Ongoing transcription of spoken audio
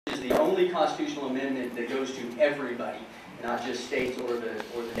is the only constitutional amendment that goes to everybody, not just states or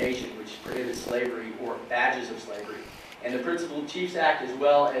the nation, which prohibits slavery or badges of slavery. And the Principal Chiefs Act, as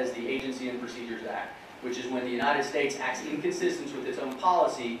well as the Agency and Procedures Act, which is when the United States acts inconsistent with its own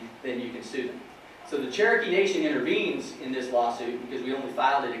policy, then you can sue them. So the Cherokee Nation intervenes in this lawsuit because we only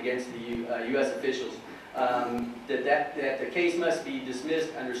filed it against the U.S. officials, that the case must be dismissed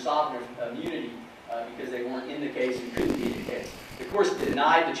under sovereign immunity because they weren't in the case and couldn't be in the case. The court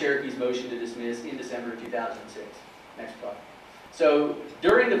denied the Cherokee's motion to dismiss in December of 2006. Next slide. So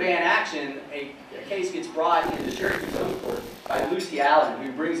during the Van action, a case gets brought into Cherokee's own court by Lucy Allen,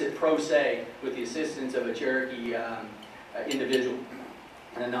 who brings it pro se with the assistance of a Cherokee individual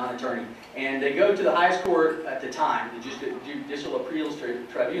and a non-attorney. And they go to the highest court at the time, the Judicial Appeals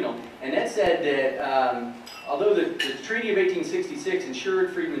Tribunal, and that said that although the Treaty of 1866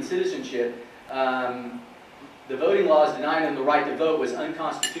 ensured freedmen's citizenship, the voting laws denying them the right to vote was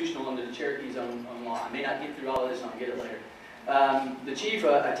unconstitutional under the Cherokee's own law. I may not get through all of this, and I'll get it later. The chief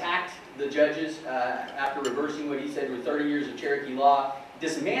attacked the judges after reversing what he said were 30 years of Cherokee law,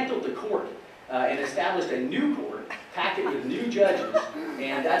 dismantled the court, and established a new court, packed it with new judges,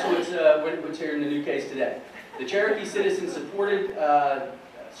 and that's what's here in the new case today. The Cherokee citizens supported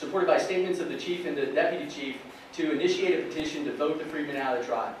by statements of the chief and the deputy chief to initiate a petition to vote the freedmen out of the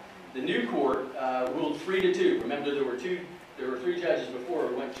tribe. The new court ruled 3-2. Remember, there were 3 judges before.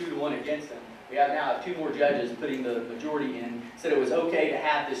 It went 2-1 against them. We now have 2 more judges putting the majority in. Said it was okay to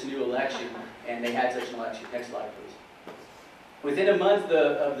have this new election, and they had such an election. Next slide, please. Within a month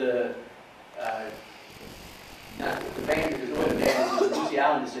of the Lucy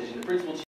Allen decision, the principal